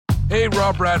Hey,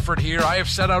 Rob Bradford here. I have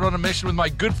set out on a mission with my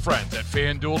good friends at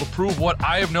FanDuel to prove what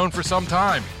I have known for some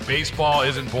time. Baseball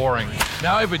isn't boring.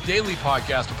 Now I have a daily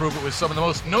podcast to prove it with some of the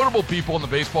most notable people in the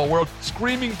baseball world,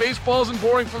 screaming baseball isn't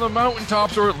boring from the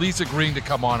mountaintops, or at least agreeing to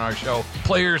come on our show.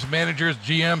 Players, managers,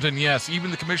 GMs, and yes, even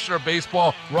the commissioner of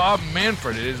baseball, Rob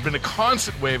Manfred. It has been a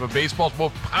constant wave of baseball's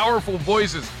most powerful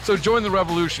voices. So join the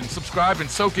revolution. Subscribe and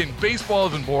soak in Baseball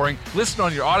Isn't Boring. Listen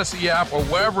on your Odyssey app or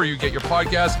wherever you get your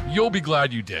podcasts. You'll be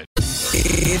glad you did.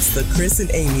 It's the Chris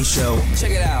and Amy Show.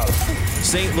 Check it out.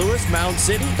 St. Louis, Mound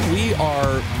City, we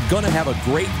are going to have a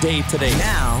great day today.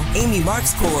 Now, Amy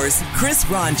Markscore's Chris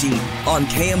Ranji on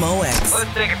KMOX.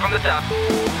 Let's take it from the top.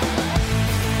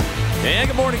 And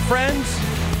good morning, friends.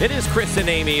 It is Chris and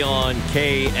Amy on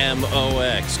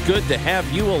KMOX. Good to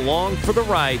have you along for the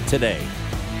ride today.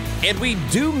 And we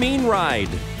do mean ride,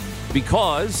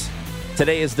 because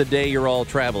today is the day you're all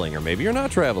traveling, or maybe you're not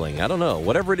traveling. I don't know.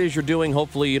 Whatever it is you're doing,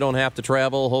 hopefully you don't have to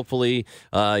travel. Hopefully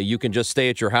you can just stay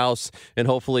at your house, and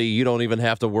hopefully you don't even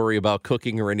have to worry about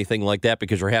cooking or anything like that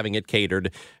because you're having it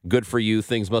catered. Good for you.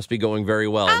 Things must be going very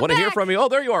well. I want to hear from you. Oh,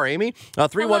 there you are, Amy.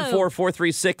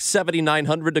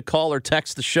 314-436-7900 to call or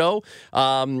text the show.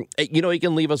 You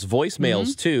can leave us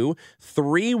voicemails, too.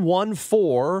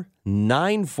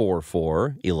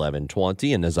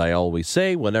 314-944-1120. And as I always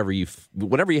say, whenever you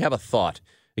have a thought,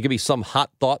 it could be some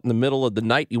hot thought in the middle of the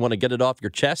night, you want to get it off your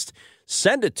chest,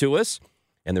 send it to us,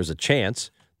 and there's a chance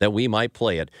that we might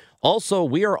play it. Also,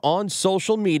 we are on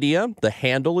social media. The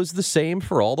handle is the same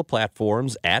for all the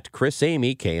platforms, at Chris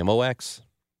Amy KMOX.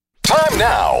 Time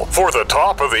now for the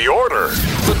top of the order.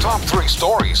 The top three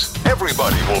stories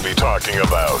everybody will be talking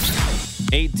about.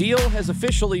 A deal has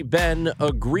officially been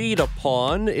agreed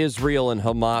upon. Israel and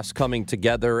Hamas coming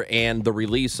together, and the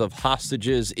release of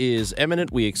hostages is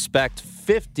imminent. We expect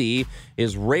 50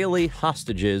 Israeli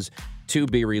hostages to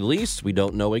be released. We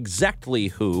don't know exactly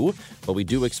who, but we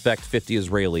do expect 50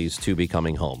 Israelis to be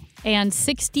coming home. And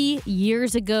 60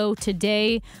 years ago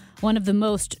today, one of the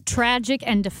most tragic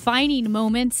and defining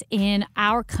moments in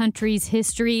our country's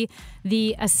history,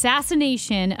 the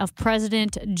assassination of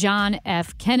President John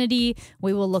F. Kennedy.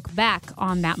 We will look back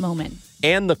on that moment.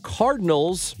 And the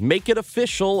Cardinals make it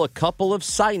official, a couple of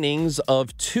signings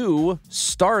of 2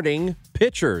 starting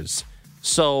pitchers.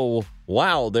 So,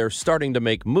 wow, they're starting to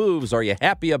make moves. Are you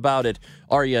happy about it?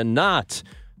 Are you not?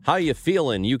 How you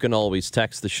feeling? You can always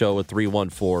text the show at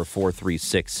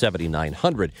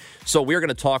 314-436-7900. So we're going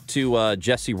to talk to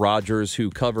Jesse Rogers, who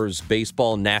covers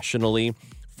baseball nationally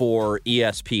for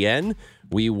ESPN.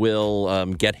 We will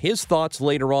get his thoughts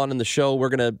later on in the show. We're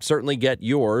going to certainly get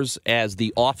yours, as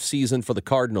the offseason for the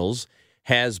Cardinals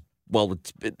has,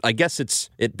 I guess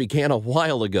it began a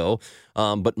while ago,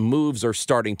 but moves are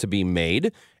starting to be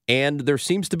made, and there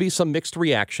seems to be some mixed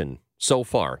reaction so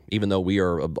far, even though we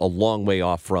are a long way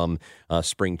off from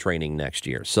spring training next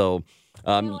year. So,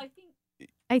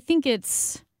 I think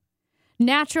it's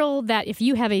natural that if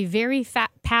you have a very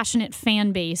passionate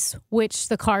fan base, which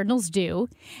the Cardinals do,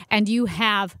 and you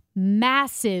have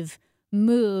massive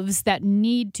moves that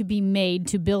need to be made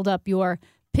to build up your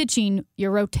pitching,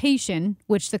 your rotation,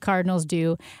 which the Cardinals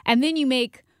do, and then you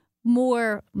make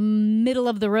more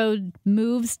middle-of-the-road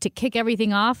moves to kick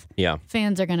everything off,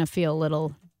 fans are going to feel a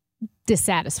little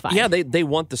dissatisfied. Yeah, they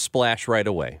want the splash right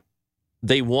away.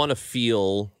 They want to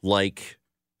feel like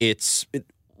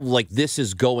like this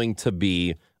is going to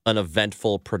be an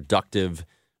eventful, productive,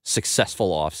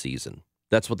 successful offseason.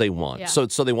 That's what they want. Yeah. So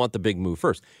they want the big move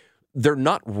first. They're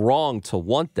not wrong to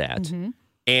want that. Mm-hmm.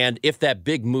 And if that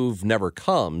big move never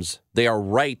comes, they are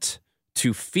right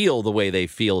to feel the way they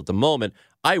feel at the moment.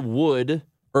 I would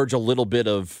urge a little bit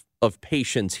of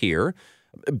patience here,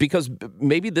 because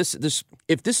maybe this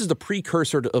if this is the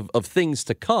precursor of things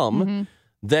to come,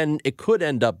 then it could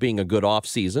end up being a good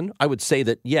offseason. I would say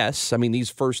that, yes, I mean, these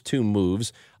first 2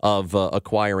 moves of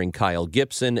acquiring Kyle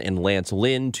Gibson and Lance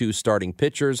Lynn, 2 starting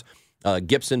pitchers.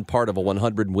 Gibson, part of a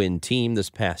 100-win team this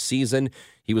past season.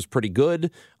 He was pretty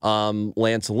good.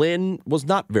 Lance Lynn was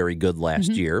not very good last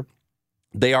year.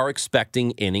 They are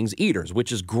expecting innings eaters,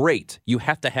 which is great. You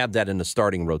have to have that in the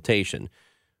starting rotation.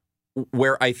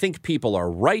 Where I think people are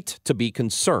right to be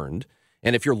concerned,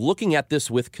 and if you're looking at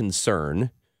this with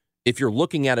concern, if you're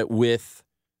looking at it with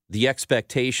the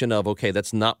expectation of, okay,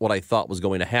 that's not what I thought was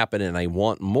going to happen and I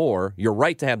want more, you're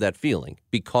right to have that feeling,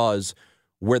 because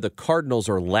where the Cardinals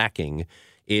are lacking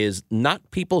is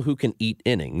not people who can eat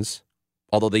innings,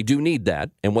 although they do need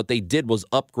that, and what they did was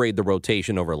upgrade the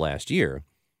rotation over last year.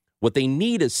 What they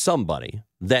need is somebody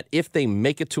that if they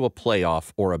make it to a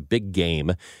playoff or a big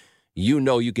game, you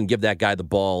know you can give that guy the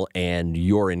ball and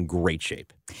you're in great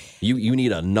shape. You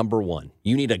need a number one.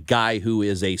 You need a guy who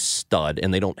is a stud,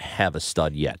 and they don't have a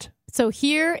stud yet. So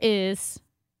here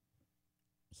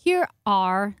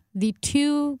are the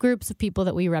two groups of people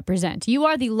that we represent. You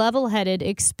are the level-headed,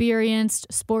 experienced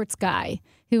sports guy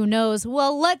who knows,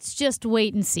 well, let's just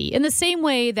wait and see. In the same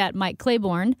way that Mike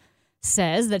Claiborne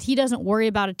says that he doesn't worry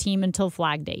about a team until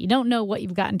Flag Day. You don't know what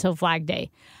you've got until Flag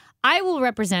Day. I will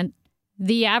represent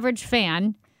the average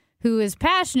fan who is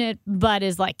passionate but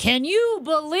is like, can you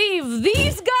believe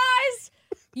these guys?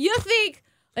 You think,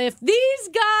 if these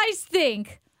guys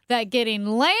think that getting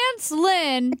Lance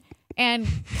Lynn and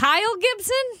Kyle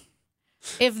Gibson,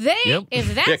 if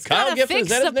that's going to fix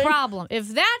the problem, if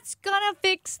that's going to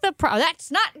fix the problem,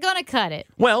 that's not going to cut it.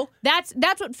 Well, that's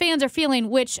what fans are feeling,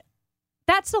 which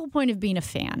that's the whole point of being a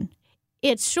fan.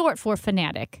 It's short for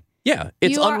fanatic. Yeah,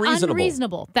 it's you unreasonable. Are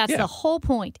unreasonable. That's the whole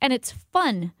point. And it's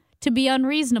fun to be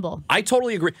unreasonable. I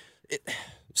totally agree.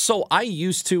 So I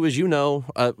used to, as you know,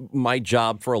 my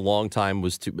job for a long time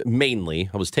was I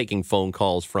was taking phone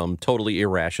calls from totally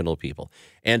irrational people.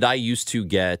 And I used to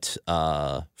get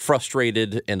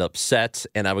frustrated and upset,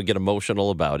 and I would get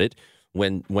emotional about it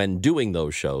when doing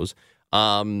those shows.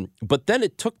 But then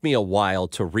it took me a while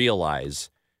to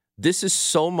realize this is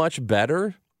so much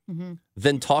better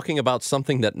than talking about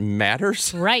something that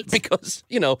matters. Right. Because,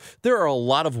 there are a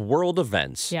lot of world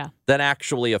events that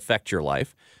actually affect your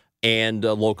life and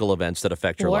local events that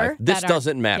affect your life. This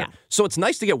doesn't matter. Yeah. So it's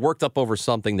nice to get worked up over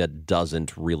something that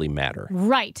doesn't really matter.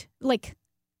 Right. Like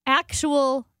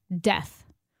actual death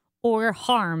or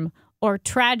harm or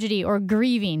tragedy or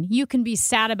grieving. You can be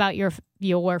sad about your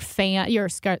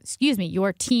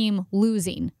team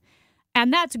losing.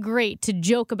 And that's great to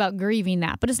joke about grieving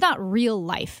that, but it's not real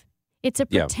life. It's a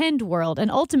pretend world.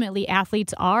 And ultimately,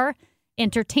 athletes are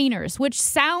entertainers, which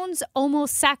sounds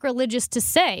almost sacrilegious to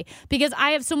say because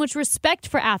I have so much respect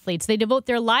for athletes. They devote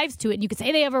their lives to it. And you could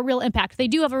say they have a real impact. They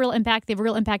do have a real impact. They have a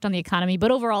real impact on the economy.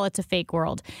 But overall, it's a fake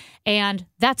world. And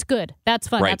that's good. That's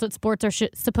fun. Right. That's what sports are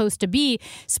supposed to be.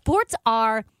 Sports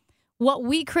are what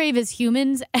we crave as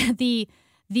humans,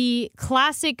 the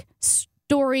classic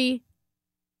story.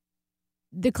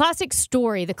 The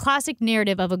classic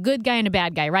narrative of a good guy and a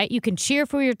bad guy, right? You can cheer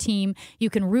for your team. You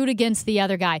can root against the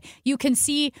other guy. You can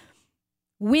see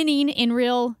winning in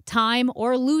real time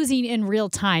or losing in real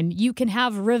time. You can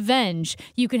have revenge.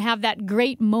 You can have that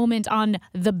great moment on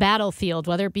the battlefield,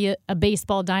 whether it be a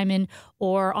baseball diamond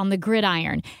or on the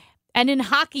gridiron. And in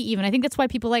hockey even, I think that's why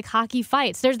people like hockey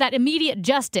fights. There's that immediate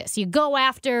justice. You go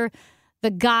after the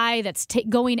guy that's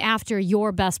going after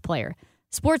your best player.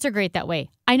 Sports are great that way.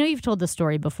 I know you've told the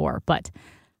story before, but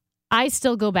I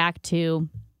still go back to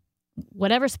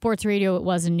whatever sports radio it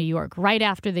was in New York, right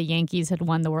after the Yankees had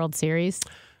won the World Series.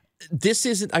 This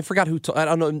isn't, I forgot who, I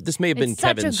don't know, this may have been Kevin's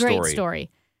story. It's such a great story.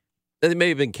 It may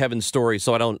have been Kevin's story,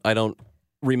 so I don't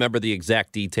remember the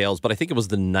exact details, but I think it was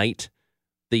the night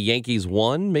the Yankees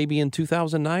won, maybe in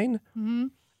 2009. Mm-hmm.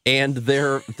 And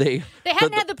they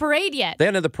hadn't had the parade yet. They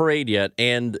hadn't had the parade yet,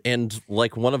 and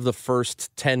like one of the first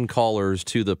 10 callers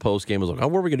to the post game was like, "Oh,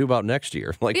 what are we gonna do about next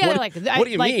year?" Like, what do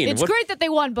you mean? It's great that they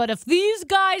won, but if these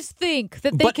guys think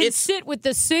that they can sit with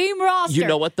the same roster, you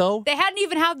know what though? They hadn't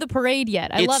even had the parade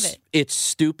yet. I love it. It's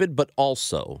stupid, but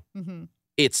also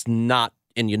it's not,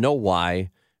 and you know why?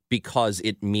 Because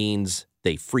it means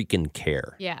they freaking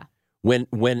care. Yeah. When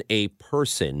a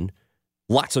person,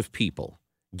 lots of people,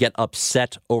 get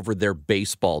upset over their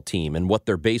baseball team and what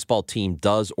their baseball team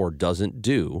does or doesn't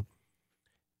do,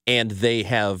 and they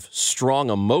have strong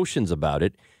emotions about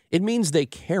it, it means they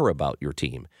care about your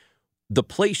team. The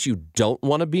place you don't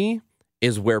want to be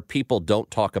is where people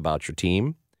don't talk about your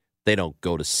team. They don't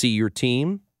go to see your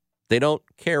team. They don't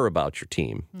care about your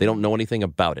team. They don't know anything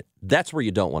about it. That's where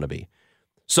you don't want to be.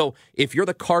 So if you're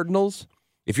the Cardinals,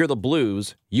 if you're the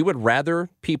Blues, you would rather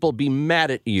people be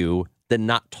mad at you than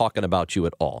not talking about you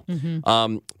at all.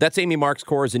 That's Amy Marks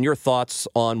Kors, and your thoughts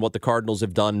on what the Cardinals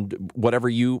have done. Whatever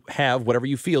you have, whatever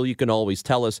you feel, you can always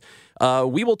tell us.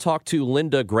 We will talk to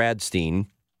Linda Gradstein,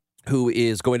 who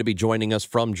is going to be joining us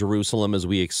from Jerusalem as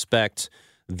we expect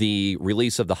the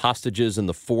release of the hostages and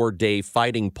the 4-day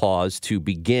fighting pause to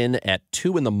begin at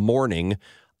 2 a.m,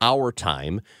 our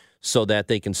time, so that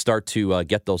they can start to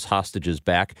get those hostages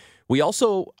back. We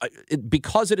also,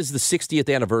 because it is the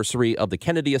 60th anniversary of the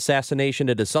Kennedy assassination,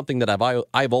 it is something that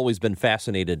I've always been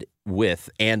fascinated with,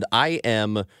 and I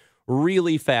am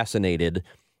really fascinated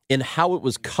in how it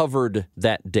was covered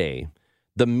that day,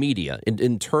 the media,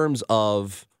 in terms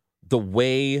of the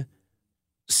way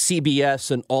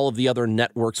CBS and all of the other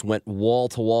networks went wall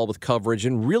to wall with coverage,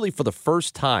 and really for the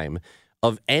first time,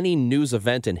 of any news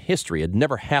event in history. It had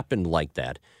never happened like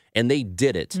that. And they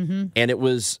did it. Mm-hmm. And it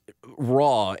was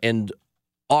raw and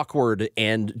awkward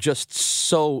and just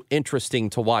so interesting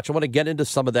to watch. I want to get into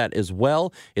some of that as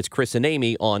well. It's Chris and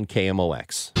Amy on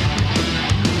KMOX.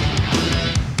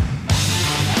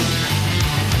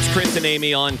 It's Chris and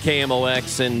Amy on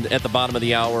KMOX, and at the bottom of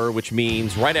the hour, which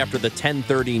means right after the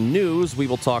 10:30 news, we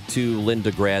will talk to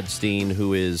Linda Gradstein,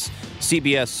 who is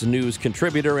CBS News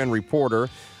contributor and reporter,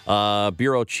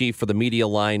 bureau chief for the Media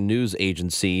Line News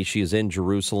Agency. She is in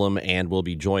Jerusalem and will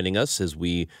be joining us as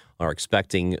we are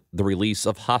expecting the release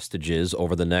of hostages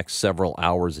over the next several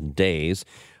hours and days.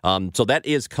 So that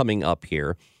is coming up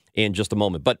here in just a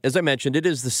moment. But as I mentioned, it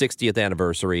is the 60th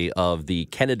anniversary of the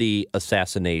Kennedy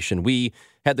assassination. We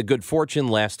had the good fortune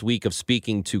last week of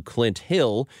speaking to Clint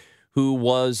Hill, who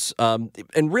was, and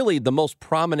really the most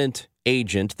prominent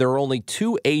agent. There are only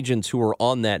 2 agents who were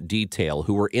on that detail,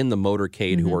 who were in the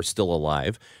motorcade, who are still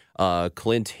alive.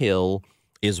 Clint Hill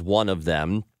is one of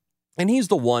them. And he's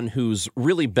the one who's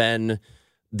really been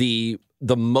the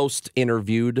most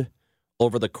interviewed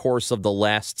over the course of the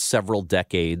last several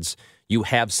decades. You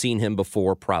have seen him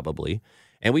before, probably.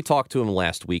 And we talked to him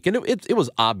last week. And it was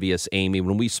obvious, Amy,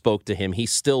 when we spoke to him, he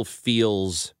still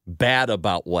feels bad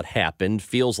about what happened,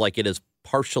 feels like it is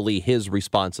partially his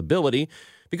responsibility,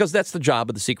 because that's the job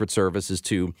of the Secret Service, is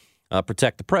to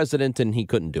protect the president, and he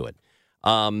couldn't do it.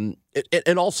 And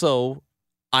also,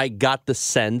 I got the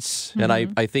sense, and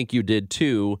I think you did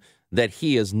too, that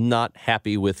he is not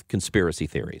happy with conspiracy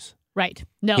theories. Right.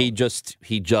 No. He just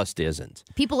isn't.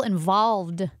 People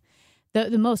involved,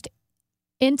 the most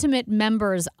intimate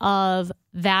members of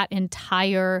that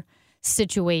entire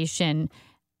situation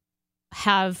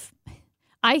have,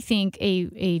 I think,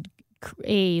 a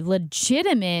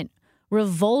legitimate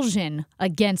revulsion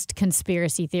against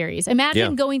conspiracy theories.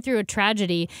 Imagine going through a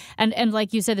tragedy and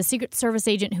like you said, the Secret Service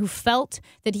agent who felt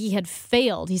that he had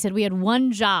failed. He said, we had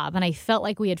one job and I felt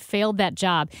like we had failed that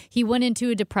job. He went into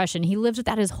a depression. He lived with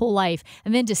that his whole life.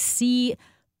 And then to see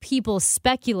people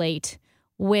speculate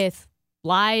with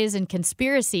lies and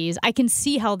conspiracies, I can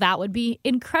see how that would be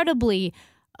incredibly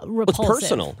repulsive. It's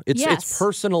personal. It's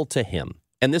personal to him.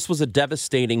 And this was a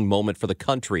devastating moment for the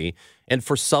country. And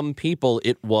for some people,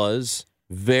 it was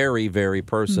very, very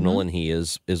personal, and he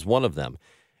is one of them.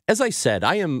 As I said,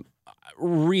 I am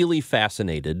really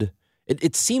fascinated.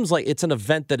 It seems like it's an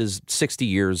event that is 60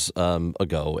 years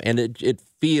ago, and it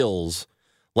feels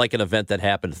like an event that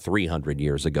happened 300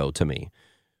 years ago to me.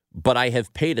 But I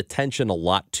have paid attention a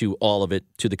lot to all of it,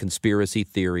 to the conspiracy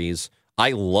theories.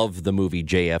 I love the movie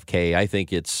JFK. I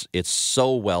think it's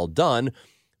so well done.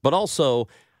 But also,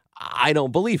 I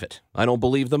don't believe it. I don't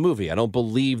believe the movie. I don't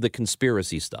believe the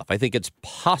conspiracy stuff. I think it's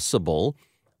possible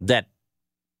that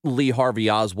Lee Harvey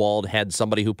Oswald had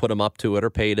somebody who put him up to it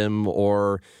or paid him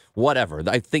or whatever.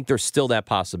 I think there's still that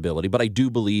possibility. But I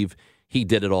do believe he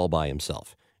did it all by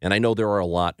himself. And I know there are a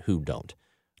lot who don't.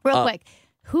 Real quick,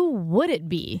 who would it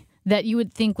be that you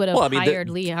would think would have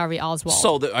hired Lee Harvey Oswald?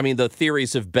 So, the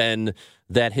theories have been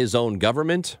that his own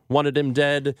government wanted him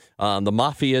dead. The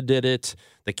mafia did it.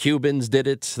 The Cubans did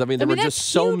it. There were just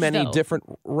so many different.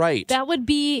 Right. That would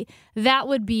be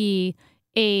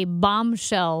a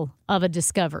bombshell of a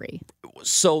discovery.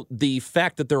 So the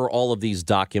fact that there are all of these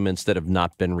documents that have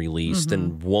not been released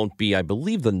and won't be, I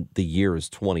believe the year is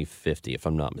 2050, if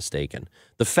I'm not mistaken.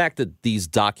 The fact that these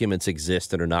documents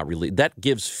exist and are not released, that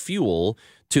gives fuel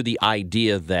to the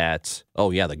idea that,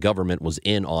 the government was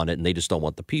in on it and they just don't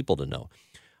want the people to know.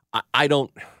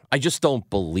 I just don't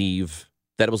believe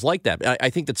that it was like that. I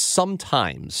think that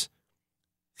sometimes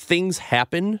things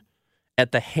happen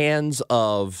at the hands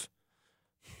of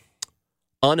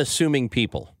unassuming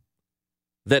people.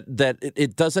 That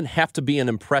it doesn't have to be an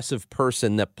impressive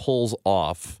person that pulls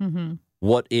off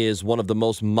what is one of the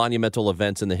most monumental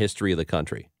events in the history of the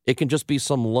country. It can just be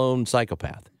some lone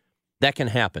psychopath. That can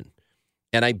happen.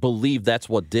 And I believe that's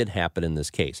what did happen in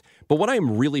this case. But what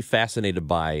I'm really fascinated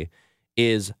by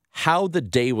is how the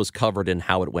day was covered and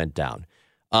how it went down.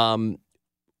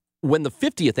 When the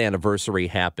 50th anniversary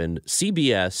happened,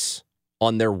 CBS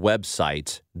on their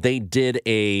website, they did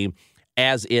a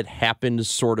as it happened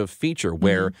sort of feature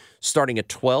where starting at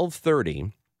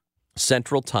 12:30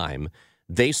 Central Time,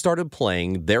 they started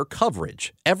playing their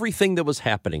coverage, everything that was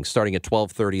happening starting at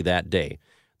 12:30 that day.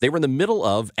 They were in the middle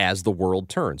of As the World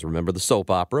Turns. Remember the soap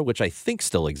opera, which I think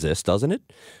still exists, doesn't it?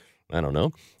 I don't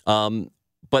know.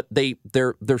 But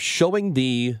they're showing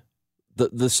the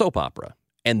soap opera,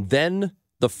 and then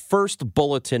the first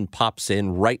bulletin pops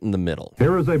in right in the middle.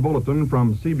 Here is a bulletin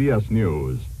from CBS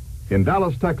News. In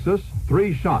Dallas, Texas,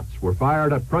 3 shots were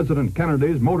fired at President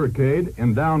Kennedy's motorcade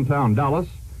in downtown Dallas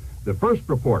The first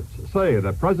reports say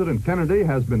that President Kennedy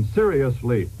has been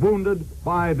seriously wounded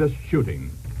by this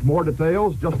shooting. More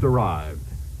details just arrived.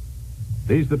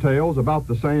 These details about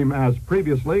the same as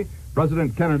previously.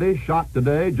 President Kennedy shot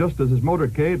today just as his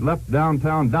motorcade left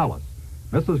downtown Dallas.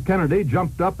 Mrs. Kennedy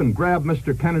jumped up and grabbed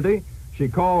Mr. Kennedy. She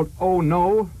called, "Oh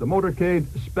no," the motorcade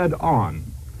sped on.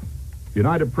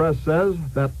 United Press says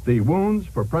that the wounds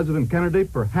for President Kennedy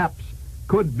perhaps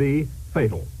could be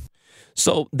fatal.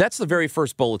 So that's the very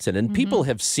first bulletin, and people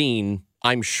have seen,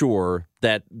 I'm sure,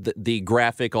 that the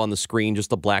graphic on the screen,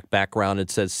 just a black background,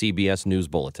 it says CBS News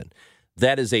Bulletin.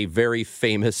 That is a very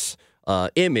famous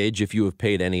image if you have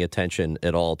paid any attention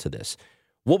at all to this.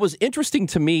 What was interesting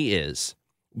to me is,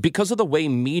 because of the way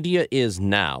media is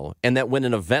now, and that when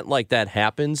an event like that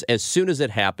happens, as soon as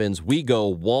it happens, we go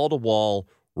wall to wall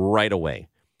right away.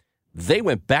 They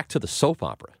went back to the soap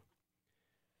opera.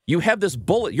 You have this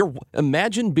bullet.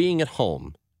 Imagine being at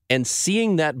home and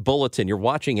seeing that bulletin. You're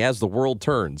watching as the world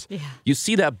turns. Yeah. You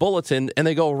see that bulletin, and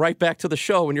they go right back to the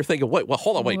show, and you're thinking, wait, well,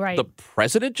 hold on, wait. Right. The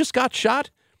president just got shot?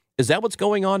 Is that what's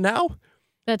going on now?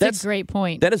 That's a great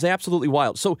point. That is absolutely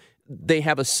wild. So they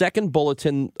have a second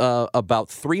bulletin about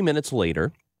 3 minutes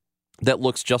later that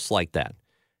looks just like that.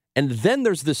 And then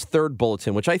there's this third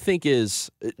bulletin, which I think is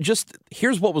just,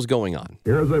 here's what was going on.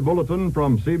 Here's a bulletin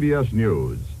from CBS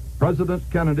News. President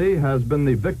Kennedy has been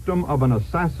the victim of an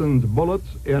assassin's bullets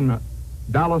in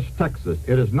Dallas, Texas.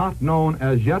 It is not known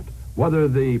as yet whether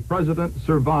the president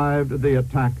survived the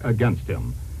attack against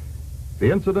him.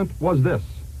 The incident was this.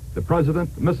 The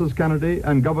president, Mrs. Kennedy,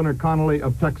 and Governor Connolly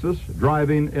of Texas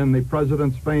driving in the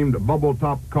president's famed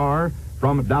bubble-top car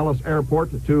from Dallas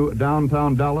Airport to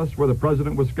downtown Dallas, where the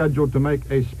president was scheduled to make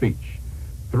a speech.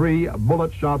 3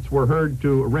 bullet shots were heard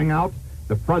to ring out.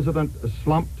 The president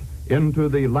slumped into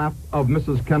the lap of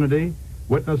Mrs. Kennedy.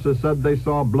 Witnesses said they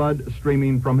saw blood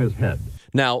streaming from his head.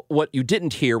 Now, what you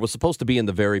didn't hear was supposed to be in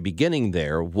the very beginning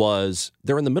there was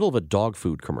they're in the middle of a dog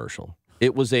food commercial.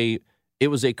 It was a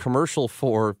commercial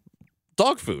for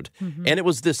dog food. Mm-hmm. And it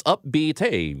was this upbeat,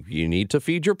 hey, you need to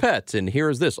feed your pet. And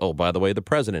here's this. Oh, by the way, the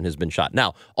president has been shot.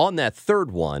 Now, on that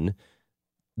third one,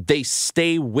 they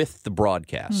stay with the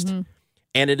broadcast. Mm-hmm.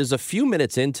 And it is a few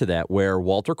minutes into that where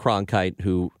Walter Cronkite,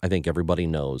 who I think everybody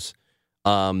knows,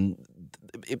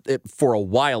 for a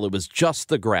while it was just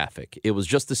the graphic. It was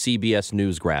just the CBS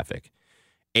News graphic.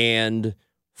 And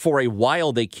for a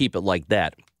while they keep it like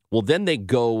that. Well, then they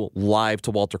go live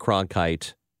to Walter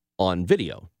Cronkite on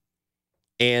video.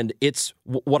 And it's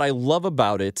what I love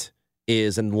about it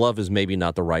is, and love is maybe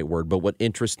not the right word, but what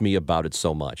interests me about it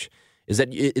so much is that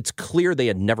it's clear they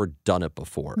had never done it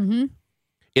before. Mm-hmm.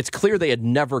 It's clear they had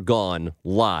never gone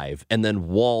live and then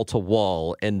wall to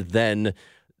wall and then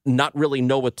not really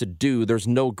know what to do. There's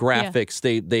no graphics.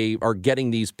 Yeah. They are getting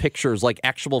these pictures, like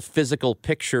actual physical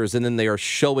pictures, and then they are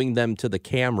showing them to the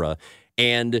camera.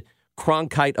 And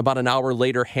Cronkite, about an hour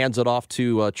later, hands it off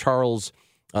to Charles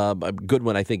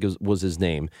Goodwin, I think was his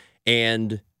name.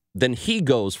 And then he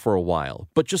goes for a while.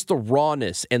 But just the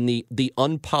rawness and the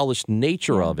unpolished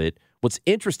nature of it, what's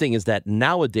interesting is that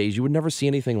nowadays you would never see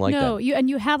anything like that. No,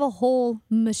 you have a whole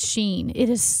machine. It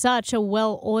is such a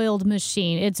well-oiled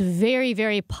machine. It's very,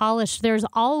 very polished. There's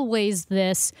always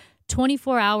this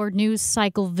 24-hour news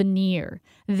cycle veneer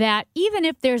that even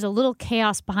if there's a little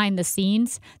chaos behind the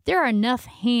scenes, there are enough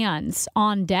hands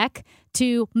on deck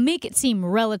to make it seem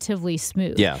relatively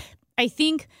smooth. Yeah. I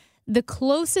think the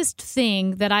closest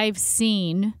thing that I've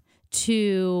seen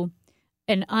to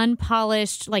an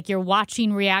unpolished, like you're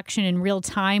watching reaction in real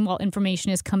time while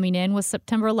information is coming in, was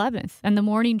September 11th and the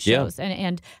morning shows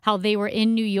and how they were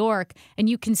in New York, and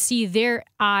you can see their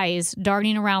eyes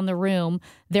darting around the room.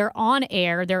 They're on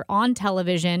air. They're on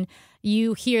television.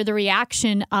 You hear the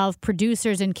reaction of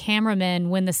producers and cameramen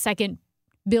when the second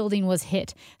building was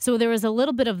hit. So there was a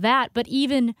little bit of that, but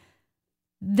even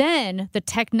then the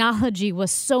technology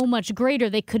was so much greater.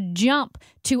 They could jump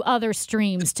to other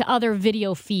streams, to other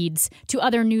video feeds, to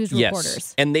other news reporters.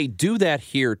 Yes, and they do that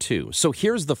here too. So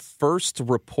here's the first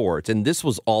report, and this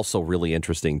was also really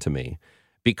interesting to me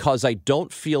because I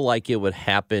don't feel like it would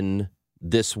happen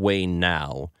this way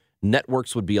now.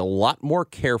 Networks would be a lot more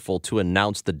careful to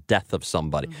announce the death of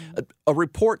somebody. Mm-hmm. A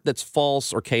report that's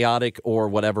false or chaotic or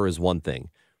whatever is one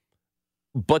thing.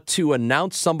 But to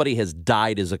announce somebody has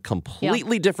died is a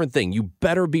completely different thing. You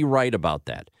better be right about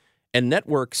that. And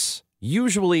networks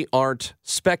usually aren't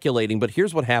speculating, but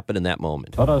here's what happened in that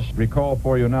moment. Let us recall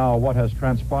for you now what has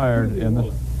transpired in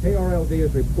this. KRLD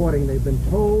is reporting they've been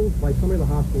told by somebody in the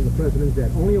hospital the president's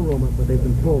dead. Only a rumor, but they've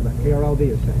been told that. KRLD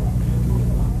is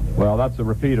saying. Well, that's a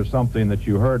repeat of something that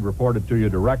you heard reported to you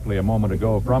directly a moment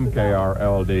ago from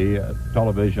KRLD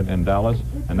television in Dallas,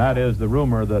 and that is the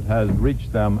rumor that has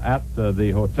reached them at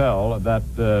the hotel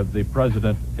that the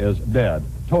president is dead.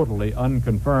 Totally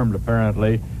unconfirmed,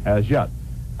 apparently, as yet.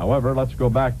 However, let's go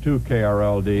back to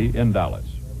KRLD in Dallas.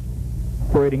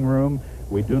 Operating room,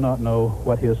 we do not know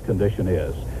what his condition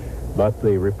is, but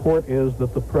the report is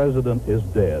that the president is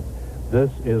dead.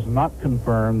 This is not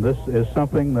confirmed. This is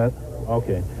something that,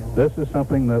 this is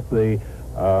something that the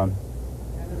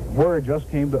word just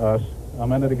came to us a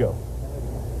minute ago.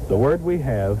 The word we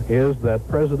have is that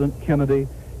President Kennedy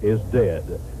is dead.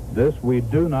 This we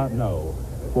do not know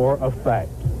for a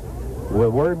fact. The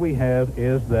word we have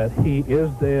is that he is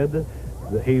dead,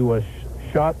 that he was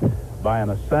shot by an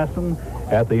assassin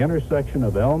at the intersection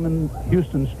of Elm and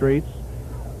Houston Streets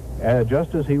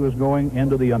just as he was going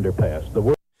into the underpass. The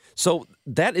word. So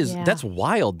that's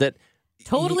wild. That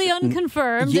totally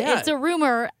unconfirmed. Yeah. It's a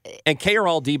rumor. And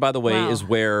KRLD, by the way, is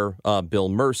where Bill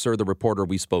Mercer, the reporter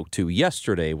we spoke to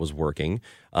yesterday, was working.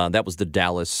 That was the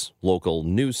Dallas local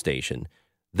news station.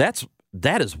 That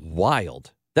is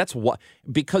wild. That's why,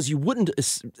 because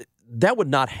that would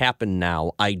not happen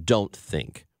now, I don't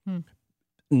think.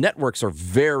 Networks are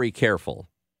very careful,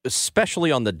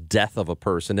 especially on the death of a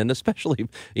person, and especially,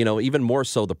 even more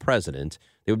so the president.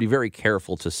 They would be very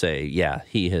careful to say, yeah,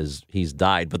 he's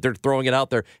died, but they're throwing it out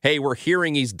there. Hey, we're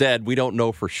hearing he's dead. We don't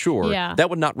know for sure. Yeah. That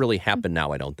would not really happen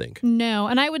now, I don't think. No,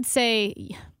 and I would say,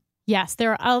 yes,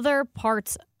 there are other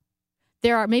parts.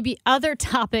 There are maybe other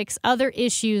topics, other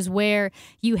issues where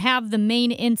you have the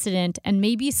main incident and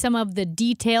maybe some of the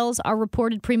details are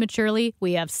reported prematurely.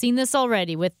 We have seen this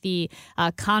already with the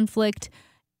conflict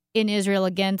in Israel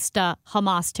against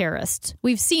Hamas terrorists.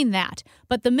 We've seen that.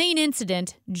 But the main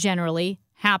incident generally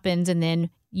happens, and then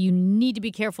you need to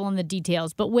be careful in the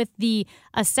details. But with the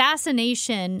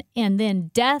assassination and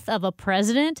then death of a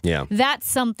president, that's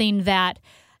something that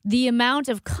the amount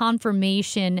of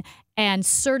confirmation and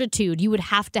certitude you would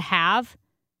have to have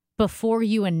before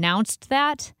you announced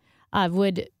that I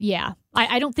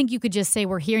don't think you could just say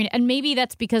we're hearing it. And maybe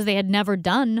that's because they had never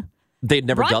done They'd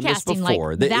never done this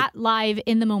before. Like that live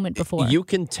in the moment before. You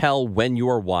can tell when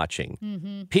you're watching.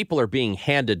 Mm-hmm. People are being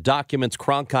handed documents.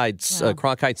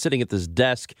 Cronkite's sitting at this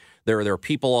desk. There are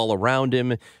people all around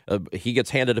him. He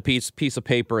gets handed a piece of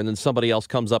paper, and then somebody else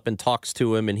comes up and talks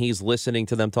to him, and he's listening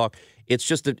to them talk. It's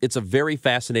just it's a very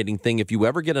fascinating thing. If you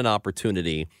ever get an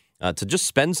opportunity to just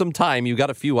spend some time, you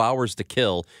got a few hours to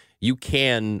kill, you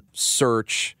can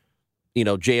search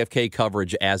JFK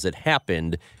coverage as it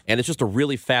happened, and it's just a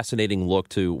really fascinating look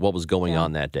to what was going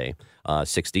on that day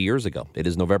 60 years ago. It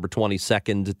is November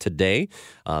 22nd today,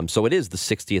 so it is the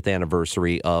 60th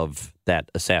anniversary of that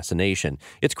assassination.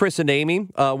 It's Chris and Amy.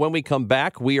 When we come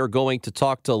back, we are going to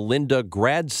talk to Linda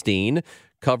Gradstein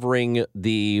covering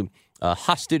the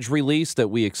hostage release that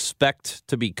we expect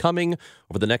to be coming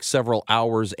over the next several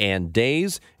hours and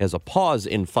days as a pause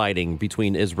in fighting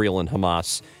between Israel and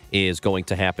Hamas is going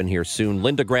to happen here soon.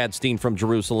 Linda Gradstein from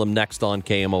Jerusalem next on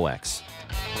KMOX.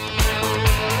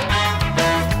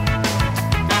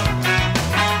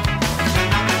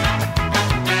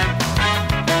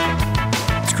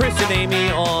 Chris and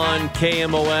Amy on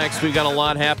KMOX. We've got a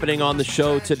lot happening on the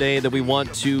show today that we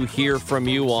want to hear from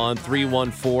you on.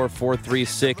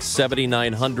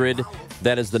 314-436-7900.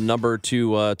 That is the number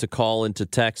to call and to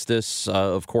text us.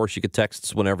 Of course, you can text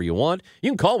us whenever you want.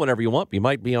 You can call whenever you want. You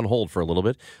might be on hold for a little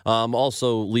bit.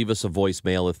 Also, leave us a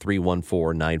voicemail at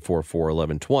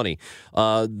 314-944-1120.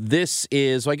 This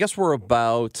is, I guess we're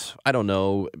about,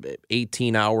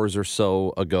 18 hours or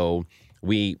so ago,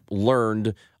 we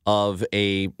learned of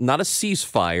not a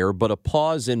ceasefire, but a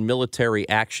pause in military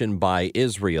action by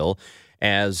Israel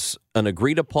as an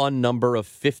agreed-upon number of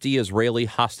 50 Israeli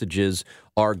hostages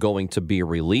are going to be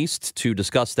released. To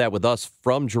discuss that with us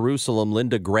from Jerusalem,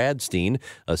 Linda Gradstein,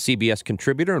 a CBS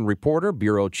contributor and reporter,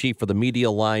 bureau chief for the Media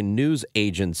Line News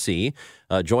Agency,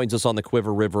 joins us on the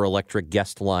Quiver River Electric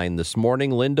guest line this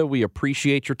morning. Linda, we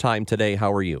appreciate your time today.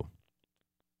 How are you?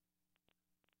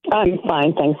 I'm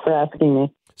fine. Thanks for asking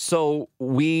me. So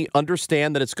we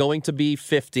understand that it's going to be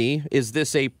 50. Is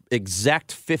this a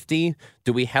exact 50?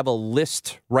 Do we have a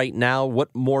list right now? What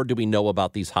more do we know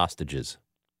about these hostages?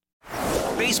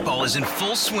 Baseball is in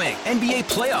full swing. NBA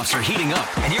playoffs are heating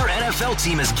up, and your NFL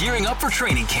team is gearing up for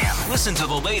training camp. Listen to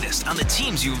the latest on the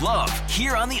teams you love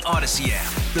here on the Odyssey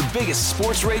app. The biggest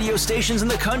sports radio stations in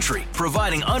the country,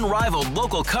 providing unrivaled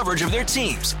local coverage of their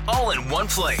teams, all in one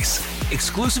place.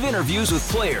 Exclusive interviews with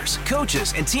players,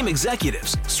 coaches, and team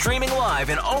executives, streaming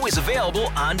live and always available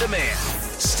on demand.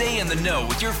 Stay in the know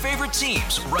with your favorite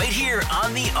teams right here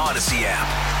on the Odyssey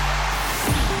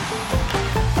app.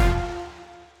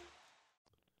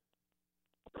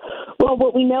 Well,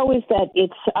 what we know is that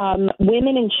it's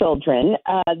women and children.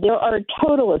 There are a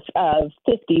total of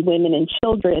 50 women and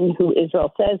children who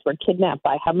Israel says were kidnapped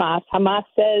by Hamas. Hamas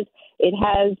says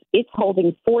it's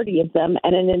holding 40 of them,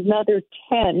 and then another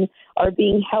 10 are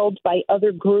being held by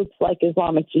other groups like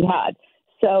Islamic Jihad.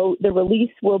 So the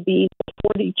release will be the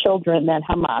 40 children that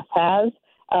Hamas has,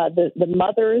 the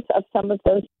mothers of some of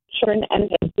those children, and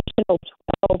an additional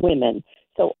 12 women.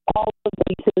 So all of the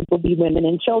releases will be women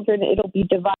and children. It'll be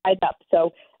divided up.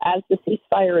 So as the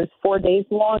ceasefire is 4 days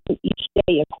long, each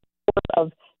day a quarter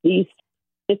of these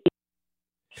 50.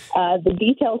 The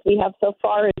details we have so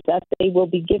far is that they will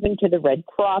be given to the Red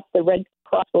Cross. The Red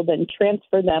Cross will then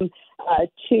transfer them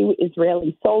to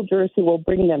Israeli soldiers who will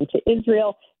bring them to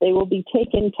Israel. They will be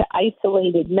taken to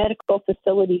isolated medical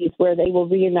facilities where they will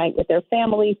reunite with their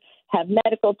families, have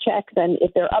medical checks, and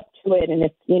if they're up to it, and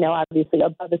if, obviously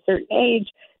above a certain age,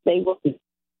 they will be.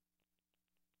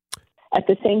 At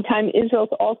the same time, Israel's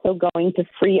also going to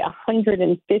free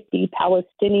 150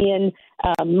 Palestinian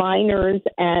minors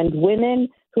and women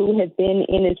who have been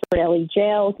in Israeli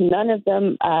jails. None of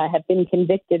them have been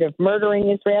convicted of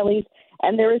murdering Israelis,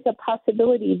 and there is a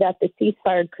possibility that the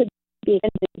ceasefire could be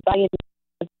ended by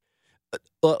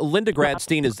Linda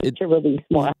Gradstein is to release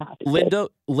more hostages.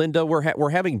 Linda, we're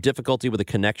having difficulty with a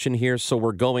connection here, so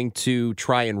we're going to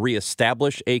try and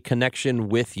reestablish a connection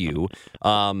with you.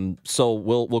 So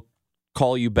we'll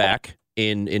call you back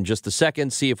in just a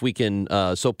second, see if we can.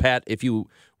 So Pat, if you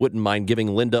wouldn't mind giving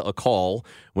Linda a call,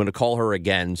 I'm going to call her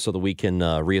again so that we can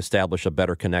reestablish a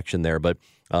better connection there. But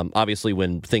obviously,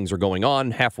 when things are going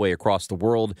on halfway across the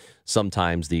world,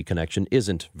 sometimes the connection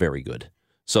isn't very good.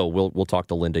 So we'll talk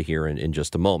to Linda here in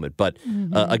just a moment. But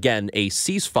again, a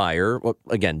ceasefire,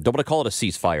 don't want to call it a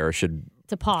ceasefire. I should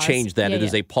change that. It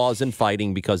is a pause in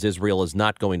fighting because Israel is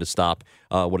not going to stop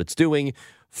what it's doing.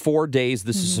 4 days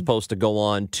this is supposed to go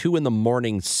on. 2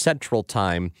 a.m. Central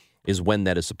Time is when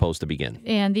that is supposed to begin.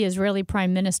 And the Israeli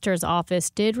Prime Minister's office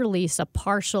did release a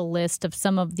partial list of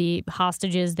some of the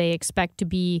hostages they expect to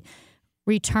be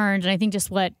returned. And I think just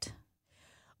what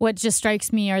just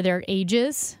strikes me are their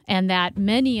ages, and that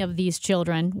many of these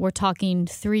children, we're talking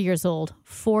 3 years old,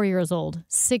 4 years old,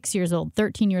 6 years old,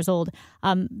 13 years old,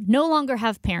 no longer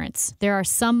have parents. There are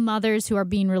some mothers who are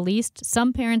being released.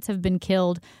 Some parents have been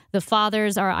killed. The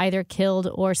fathers are either killed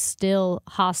or still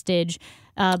hostage.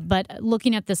 But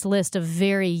looking at this list of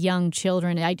very young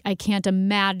children, I can't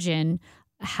imagine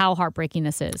how heartbreaking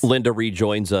this is. Linda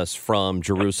rejoins us from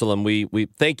Jerusalem. We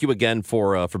thank you again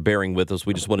for bearing with us.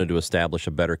 We just wanted to establish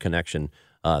a better connection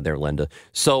there, Linda.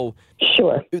 So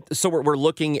sure. So we're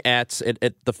looking at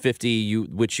the 50,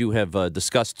 which you have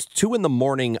discussed, 2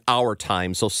 a.m. our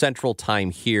time, so Central Time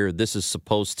here. This is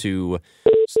supposed to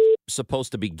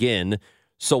begin.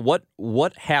 So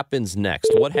what happens next?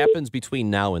 What happens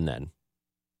between now and then?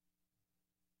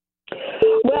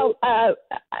 Well,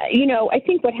 I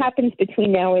think what happens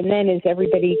between now and then is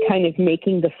everybody kind of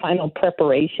making the final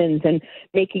preparations and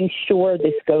making sure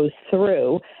this goes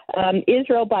through.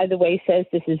 Israel, by the way, says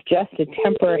this is just a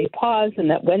temporary pause and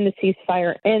that when the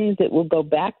ceasefire ends, it will go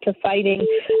back to fighting.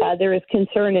 There is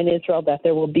concern in Israel that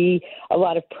there will be a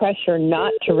lot of pressure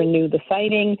not to renew the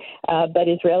fighting, but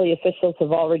Israeli officials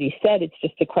have already said it's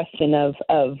just a question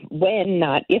of when,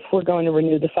 not if we're going to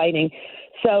renew the fighting.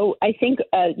 So I think,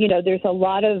 there's a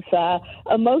lot of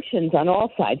emotions on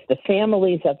all sides. The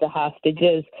families of the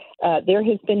hostages, there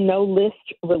has been no list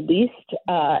released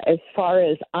as far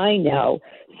as I know.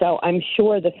 So I'm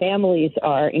sure the families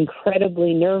are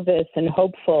incredibly nervous and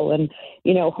hopeful and,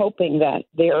 hoping that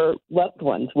their loved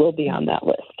ones will be on that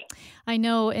list. I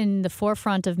know in the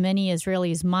forefront of many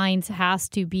Israelis' minds has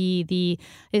to be the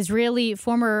Israeli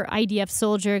former IDF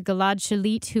soldier Gilad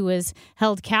Shalit, who was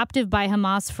held captive by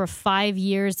Hamas for 5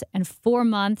 years and 4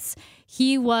 months.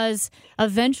 He was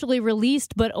eventually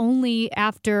released, but only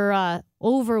after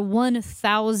over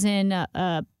 1,000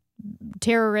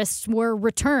 terrorists were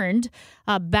returned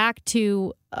back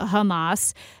to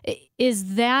Hamas.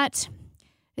 Is that?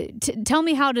 Tell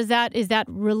me, is that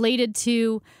related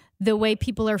to the way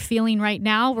people are feeling right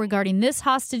now regarding this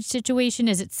hostage situation?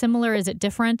 Is it similar? Is it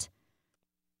different?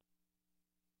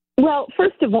 Well,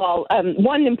 first of all,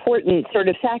 one important sort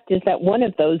of fact is that one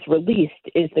of those released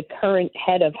is the current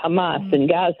head of Hamas in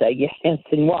Gaza, Yahya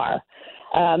Sinwar.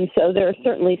 So there are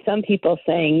certainly some people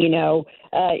saying,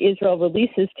 Israel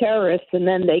releases terrorists and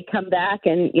then they come back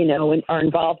and are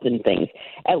involved in things.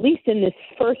 At least in this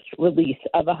first release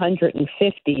of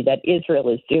 150 that Israel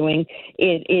is doing,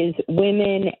 it is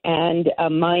women and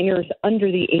minors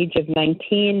under the age of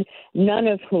 19, none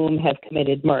of whom have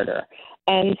committed murder.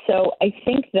 And so I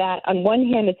think that on one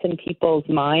hand, it's in people's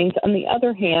minds. On the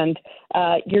other hand,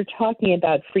 you're talking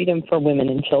about freedom for women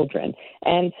and children.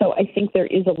 And so I think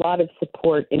there is a lot of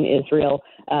support in Israel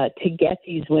to get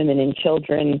these women and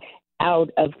children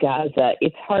out of Gaza.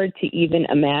 It's hard to even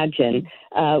imagine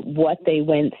what they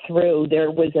went through.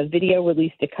 There was a video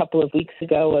released a couple of weeks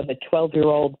ago of a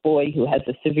 12-year-old boy who has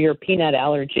a severe peanut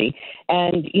allergy.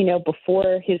 And,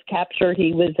 before his capture,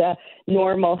 he was a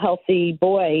normal, healthy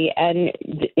boy. And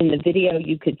in the video,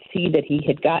 you could see that he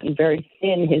had gotten very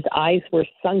thin. His eyes were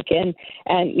sunken.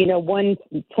 And,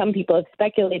 some people have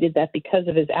speculated that because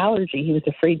of his allergy, he was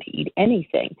afraid to eat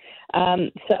anything.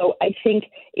 So I think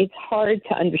it's hard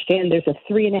to understand. There's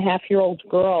a 3.5-year-old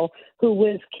girl who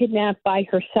was kidnapped by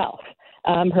herself.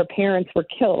 Her parents were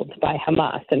killed by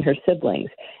Hamas and her siblings.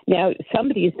 Now,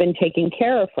 somebody has been taking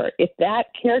care of her. If that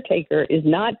caretaker is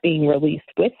not being released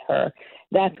with her,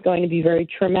 that's going to be very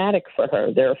traumatic for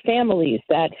her. There are families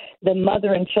that the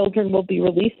mother and children will be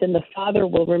released and the father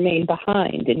will remain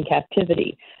behind in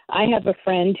captivity. I have a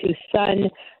friend whose son,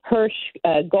 Hirsch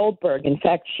Goldberg, in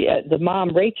fact, the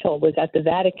mom, Rachel, was at the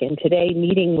Vatican today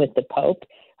meeting with the Pope.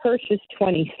 Hirsch is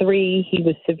 23. He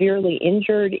was severely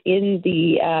injured in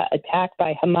the attack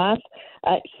by Hamas.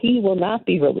 He will not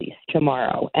be released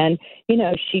tomorrow. And,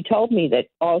 she told me that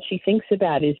all she thinks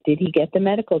about is, did he get the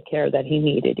medical care that he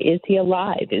needed? Is he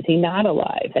alive? Is he not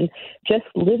alive? And just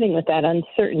living with that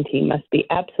uncertainty must be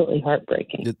absolutely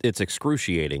heartbreaking. It's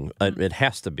excruciating. It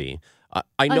has to be.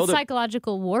 I know that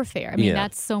psychological warfare. I mean,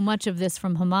 that's so much of this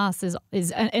from Hamas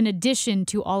is in addition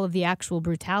to all of the actual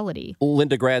brutality.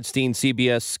 Linda Gradstein,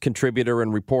 CBS contributor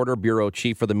and reporter, bureau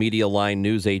chief for the Media Line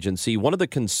news agency. One of the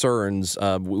concerns,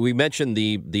 we mentioned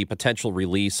the potential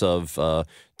release of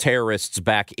terrorists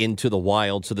back into the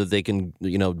wild so that they can,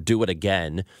 do it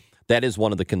again. That is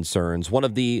one of the concerns. One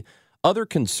of the other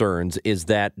concerns is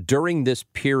that during this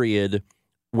period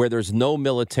where there's no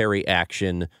military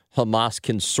action, Hamas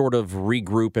can sort of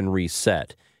regroup and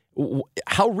reset.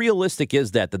 How realistic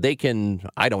is that they can,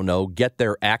 get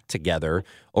their act together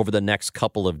over the next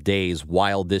couple of days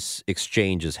while this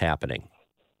exchange is happening?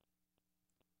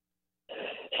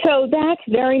 So that's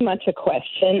very much a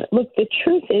question. Look, the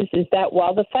truth is that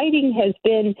while the fighting has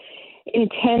been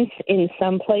intense in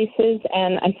some places,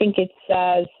 and I think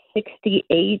it's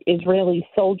 68 Israeli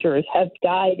soldiers have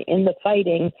died in the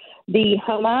fighting, the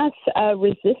Hamas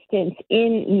resistance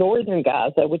in northern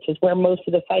Gaza, which is where most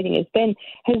of the fighting has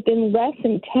been less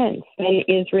intense than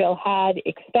Israel had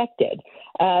expected.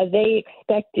 They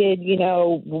expected,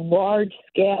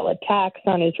 large-scale attacks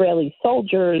on Israeli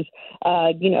soldiers,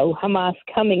 Hamas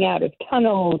coming out of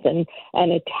tunnels and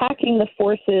attacking the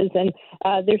forces, and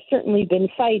there's certainly been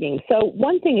fighting. So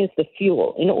one thing is the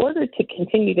fuel. In order to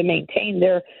continue to maintain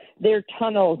their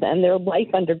tunnels and their life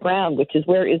underground, which is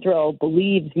where Israel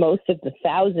believes most of the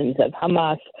thousands of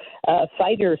Hamas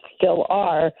fighters still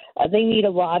are, they need a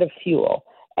lot of fuel.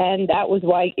 And that was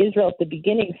why Israel at the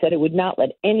beginning said it would not let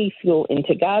any fuel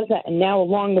into Gaza. And now,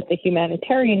 along with the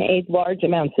humanitarian aid, large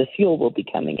amounts of fuel will be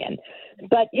coming in.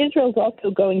 But Israel's also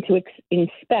going to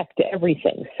inspect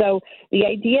everything. So the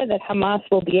idea that Hamas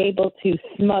will be able to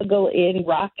smuggle in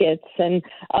rockets and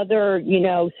other,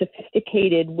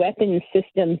 sophisticated weapons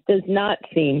systems does not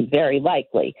seem very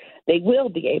likely. They will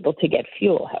be able to get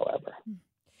fuel, however.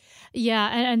 Yeah,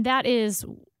 and that is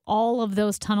all of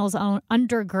those tunnels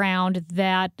underground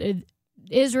that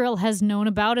Israel has known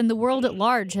about and the world at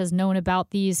large has known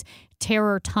about, these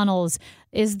terror tunnels.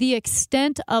 Is the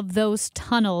extent of those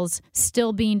tunnels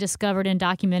still being discovered and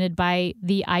documented by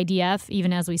the IDF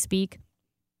even as we speak?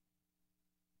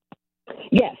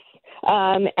 Yes.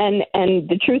 And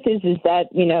the truth is that,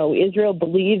 Israel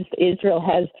believes Israel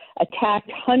has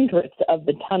attacked hundreds of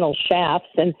the tunnel shafts,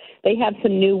 and they have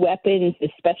some new weapons, the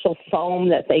special foam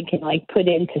that they can put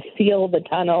in to seal the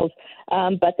tunnels.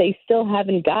 But they still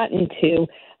haven't gotten to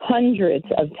hundreds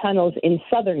of tunnels in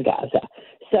southern Gaza.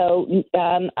 So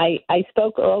I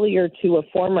spoke earlier to a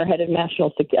former head of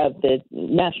the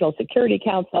National Security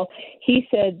Council. He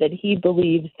said that he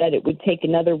believes that it would take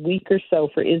another week or so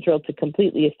for Israel to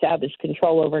completely establish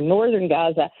control over northern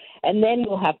Gaza, and then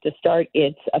we'll have to start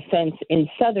its offense in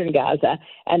southern Gaza.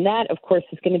 And that, of course,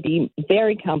 is going to be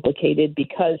very complicated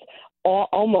because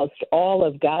almost all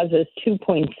of Gaza's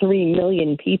 2.3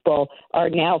 million people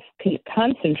are now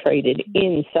concentrated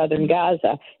in southern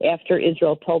Gaza after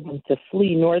Israel told them to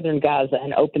flee northern Gaza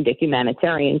and opened a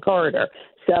humanitarian corridor.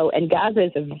 So, and Gaza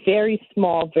is a very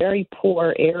small, very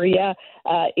poor area.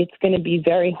 It's going to be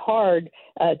very hard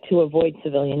to avoid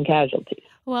civilian casualties.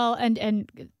 Well,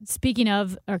 and speaking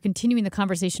of, or continuing the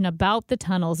conversation about the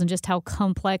tunnels and just how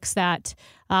complex that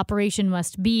operation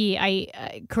must be,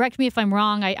 correct me if I'm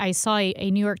wrong, I saw a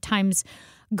New York Times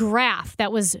graph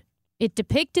it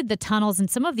depicted the tunnels, and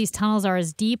some of these tunnels are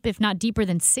as deep, if not deeper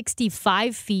than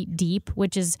 65 feet deep,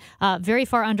 which is very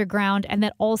far underground, and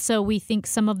that also we think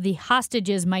some of the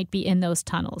hostages might be in those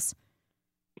tunnels.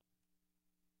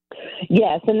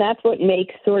 Yes, and that's what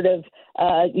makes sort of,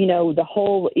 the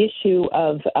whole issue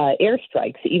of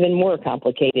airstrikes even more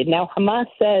complicated. Now, Hamas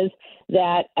says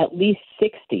that at least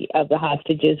 60 of the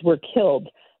hostages were killed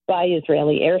by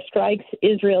Israeli airstrikes.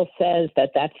 Israel says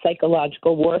that that's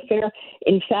psychological warfare.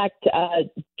 In fact,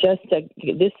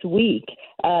 this week,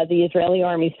 the Israeli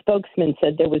army spokesman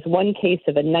said there was one case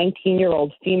of a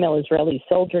 19-year-old female Israeli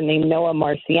soldier named Noah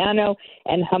Marciano,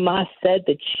 and Hamas said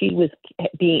that she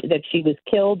was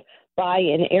killed by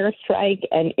an airstrike,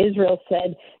 and Israel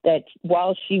said that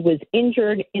while she was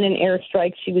injured in an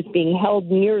airstrike, she was being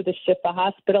held near the Shifa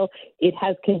hospital. It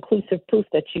has conclusive proof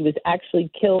that she was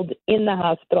actually killed in the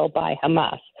hospital by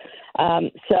Hamas.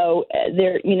 So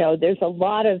there's a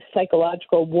lot of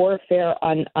psychological warfare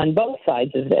on both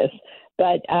sides of this.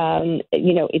 But,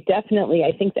 it definitely,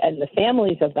 I think, and the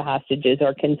families of the hostages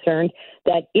are concerned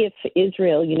that if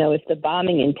Israel, if the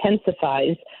bombing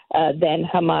intensifies, then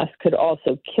Hamas could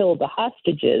also kill the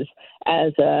hostages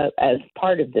as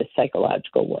part of this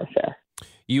psychological warfare.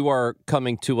 You are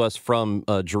coming to us from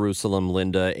Jerusalem,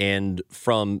 Linda, and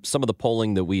from some of the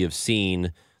polling that we have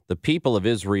seen, the people of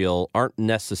Israel aren't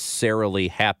necessarily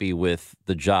happy with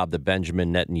the job that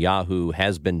Benjamin Netanyahu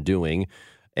has been doing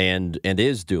and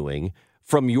is doing.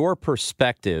 From your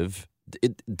perspective,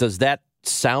 does that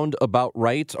sound about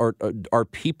right? Are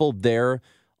people there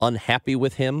unhappy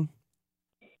with him?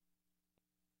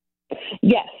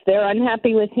 Yes, they're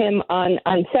unhappy with him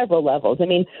on several levels. I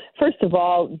mean, first of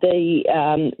all,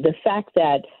 the fact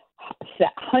that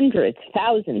hundreds,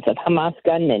 thousands of Hamas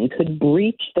gunmen could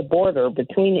breach the border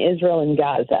between Israel and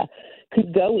Gaza,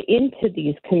 could go into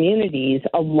these communities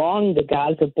along the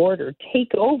Gaza border,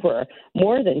 take over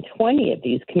more than 20 of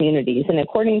these communities. And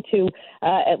according to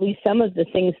at least some of the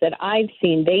things that I've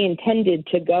seen, they intended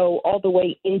to go all the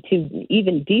way into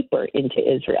even deeper into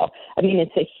Israel. I mean,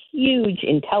 it's a huge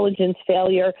intelligence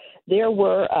failure. There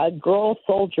were girl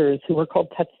soldiers who were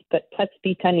called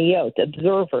Tatzpitaniyot,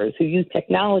 observers who used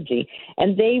technology,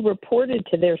 and they reported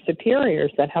to their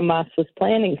superiors that Hamas was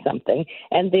planning something,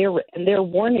 and their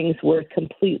warnings were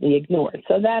completely ignored.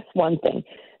 So that's one thing.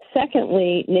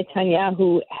 Secondly,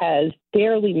 Netanyahu has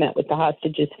barely met with the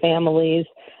hostages' families,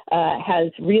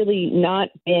 has really not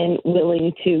been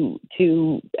willing to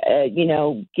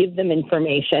give them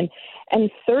information. And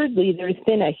thirdly, there's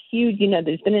been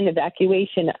an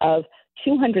evacuation of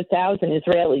 200,000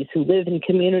 Israelis who live in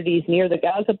communities near the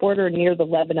Gaza border, near the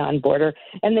Lebanon border,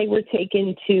 and they were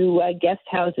taken to guest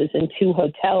houses and to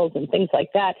hotels and things like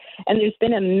that. And there's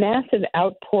been a massive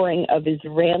outpouring of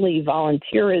Israeli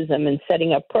volunteerism and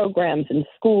setting up programs in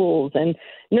schools and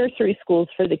nursery schools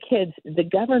for the kids. The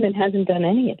government hasn't done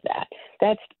any of that.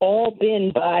 That's all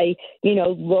been by,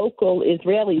 local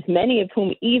Israelis, many of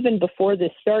whom even before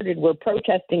this started were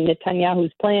protesting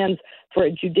Netanyahu's plans for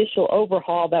a judicial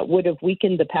overhaul that would have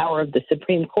weakened the power of the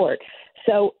Supreme Court.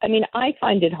 So, I mean, I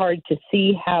find it hard to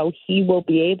see how he will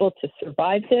be able to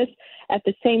survive this. At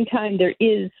the same time, there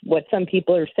is what some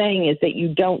people are saying is that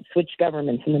you don't switch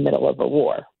governments in the middle of a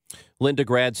war. Linda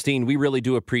Gradstein, we really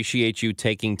do appreciate you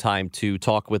taking time to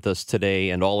talk with us today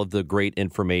and all of the great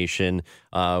information.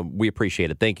 We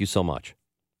appreciate it. Thank you so much.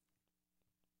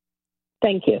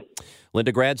 Thank you.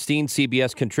 Linda Gradstein,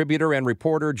 CBS contributor and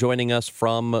reporter, joining us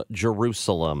from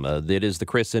Jerusalem. It is the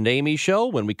Chris and Amy Show.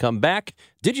 When we come back,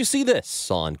 did you see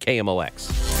this on KMOX?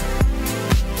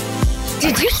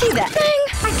 Did you see that thing?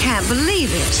 I can't believe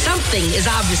it. Something is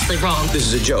obviously wrong.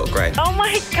 This is a joke, right? Oh,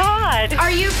 my God. Are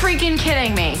you freaking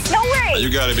kidding me? No way.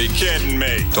 You gotta be kidding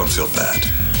me. Don't feel bad.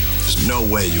 There's no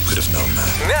way you could have known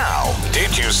that. Now,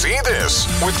 did you see this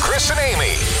with Chris and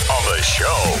Amy on the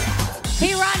show?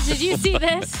 Hey, Ron, did you see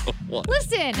this?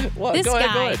 Listen, What? This Go ahead,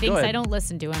 guy thinks ahead. I don't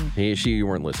listen to him. You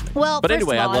weren't listening. Well, but first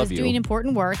anyway, of all, I I love was you. doing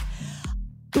important work.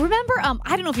 Remember,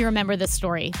 I don't know if you remember this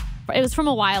story. It was from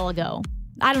a while ago.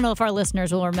 I don't know if our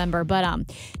listeners will remember, but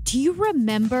do you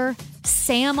remember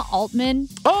Sam Altman?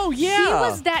 Oh, yeah. He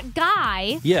was that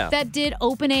guy that did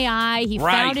OpenAI. He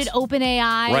founded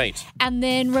OpenAI. Right. And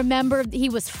then remember, he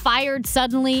was fired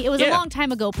suddenly. It was a long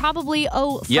time ago, probably,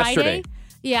 Friday. Yesterday.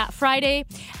 Yeah, Friday.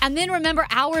 And then remember,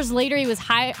 hours later, he was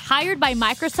hired by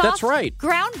Microsoft. That's right.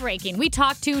 Groundbreaking. We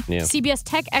talked to CBS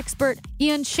tech expert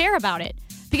Ian Scher about it.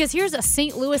 Because here's a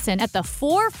St. Louisan at the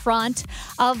forefront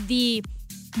of the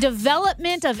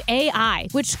development of AI,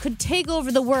 which could take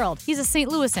over the world. He's a St.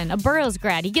 Louisan, a Burroughs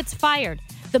grad. He gets fired.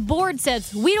 The board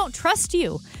says, we don't trust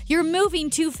you. You're moving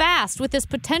too fast with this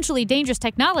potentially dangerous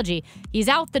technology. He's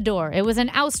out the door. It was an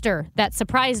ouster that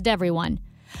surprised everyone.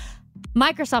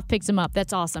 Microsoft picks him up.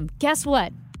 That's awesome. Guess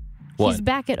what? He's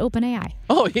back at OpenAI.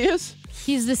 Oh, he is?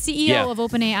 He's the CEO of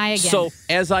OpenAI again. So,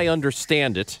 as I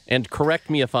understand it, and correct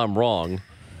me if I'm wrong,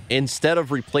 instead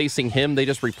of replacing him, they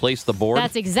just replaced the board?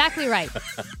 That's exactly right.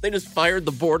 They just fired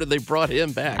the board and they brought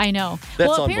him back. I know.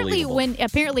 That's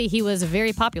apparently he was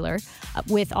very popular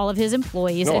with all of his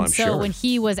employees. No, and I'm so sure. when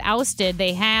he was ousted,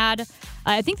 they had,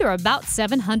 I think there were about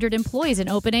 700 employees in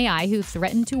OpenAI who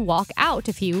threatened to walk out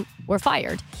if he were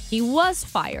fired. He was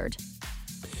fired.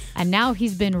 And now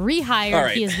he's been rehired. All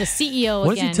right. He is the CEO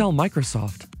What again. does he tell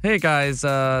Microsoft? Hey guys,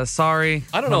 sorry.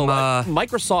 I don't know.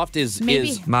 Microsoft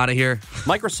I'm out of here.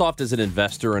 Microsoft is an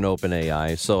investor in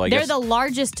OpenAI, so They're guess the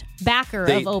largest backer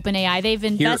of OpenAI. They've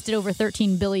invested over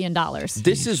 $13 billion.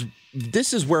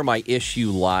 This is where my issue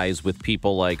lies with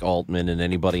people like Altman and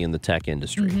anybody in the tech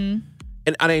industry. Mm-hmm.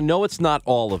 And I know it's not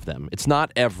all of them. It's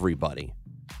not everybody.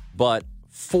 But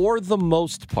for the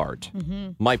most part,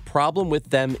 my problem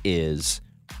with them is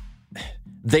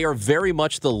they are very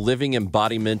much the living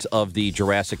embodiment of the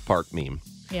Jurassic Park meme.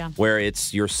 Yeah. Where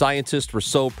it's your scientists were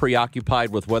so preoccupied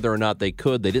with whether or not they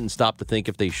could, they didn't stop to think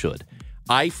if they should.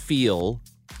 I feel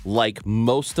like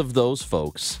most of those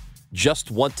folks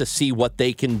just want to see what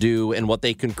they can do and what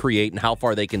they can create and how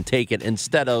far they can take it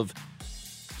instead of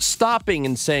stopping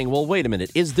and saying, well, wait a minute,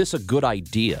 is this a good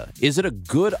idea? Is it a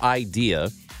good idea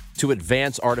to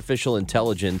advance artificial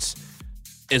intelligence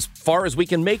as far as we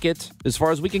can make it, as far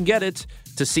as we can get it,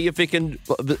 to see if it can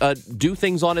do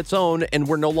things on its own and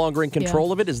we're no longer in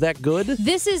control of it? Is that good?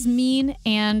 This is mean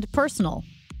and personal.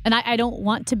 And I don't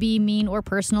want to be mean or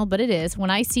personal, but it is. When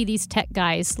I see these tech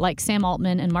guys like Sam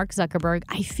Altman and Mark Zuckerberg,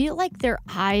 I feel like their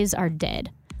eyes are dead.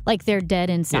 Like they're dead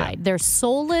inside. Yeah. They're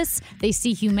soulless. They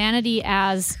see humanity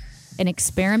as an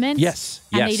experiment. Yes.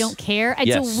 And they don't care.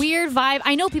 It's a weird vibe.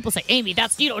 I know people say, Amy,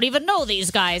 you don't even know these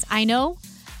guys. I know.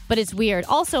 But it's weird.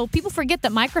 Also, people forget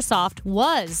that Microsoft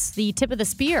was the tip of the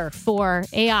spear for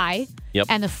AI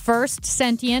and the first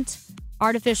sentient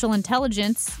artificial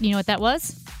intelligence. You know what that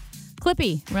was?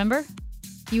 Clippy, remember?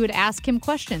 You would ask him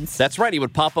questions. That's right. He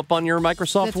would pop up on your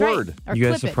Microsoft Word. Right. You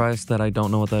guys surprised that I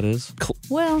don't know what that is?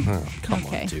 Well, come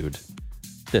on, dude.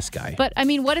 This guy. But, I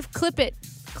mean, what if Clippy,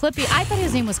 I thought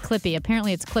his name was Clippy.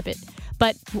 Apparently it's Clippit.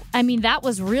 But, I mean, that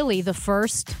was really the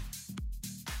first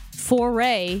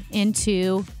foray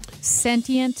into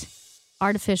sentient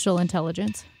artificial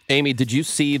intelligence. Amy, did you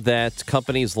see that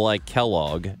companies like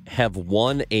Kellogg have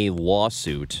won a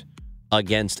lawsuit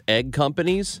against egg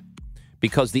companies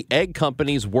because the egg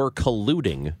companies were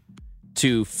colluding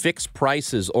to fix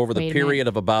prices over the period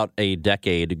of about a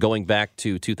decade, going back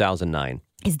to 2009?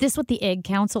 Is this what the Egg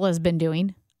Council has been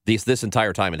doing? This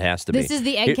entire time it has to be. This is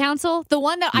the Egg Council? The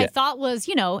one that I thought was,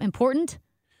 important?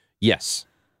 Yes,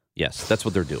 that's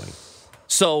what they're doing.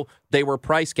 So they were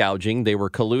price gouging. They were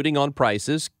colluding on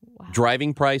prices,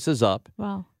 driving prices up.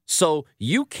 Wow. So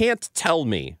you can't tell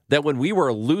me that when we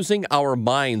were losing our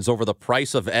minds over the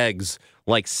price of eggs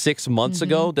like 6 months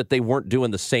ago that they weren't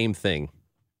doing the same thing.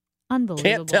 Unbelievable.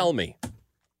 Can't tell me.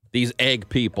 These egg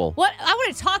people. What? I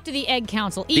want to talk to the Egg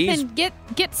Council. Ethan, get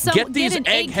these an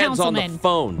eggheads on the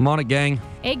phone. I'm on it, gang.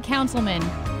 Egg Councilman.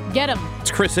 Get them.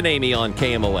 It's Chris and Amy on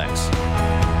KMOX.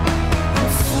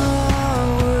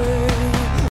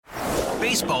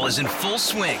 Baseball is in full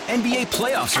swing. NBA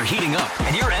playoffs are heating up,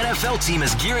 and your NFL team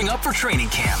is gearing up for training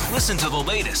camp. Listen to the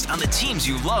latest on the teams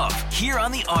you love here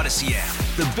on the Odyssey app.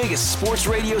 The biggest sports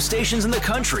radio stations in the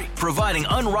country, providing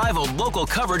unrivaled local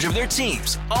coverage of their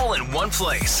teams, all in one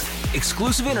place.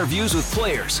 Exclusive interviews with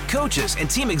players, coaches, and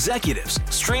team executives,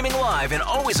 streaming live and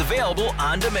always available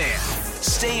on demand.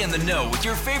 Stay in the know with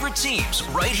your favorite teams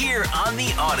right here on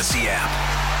the Odyssey app.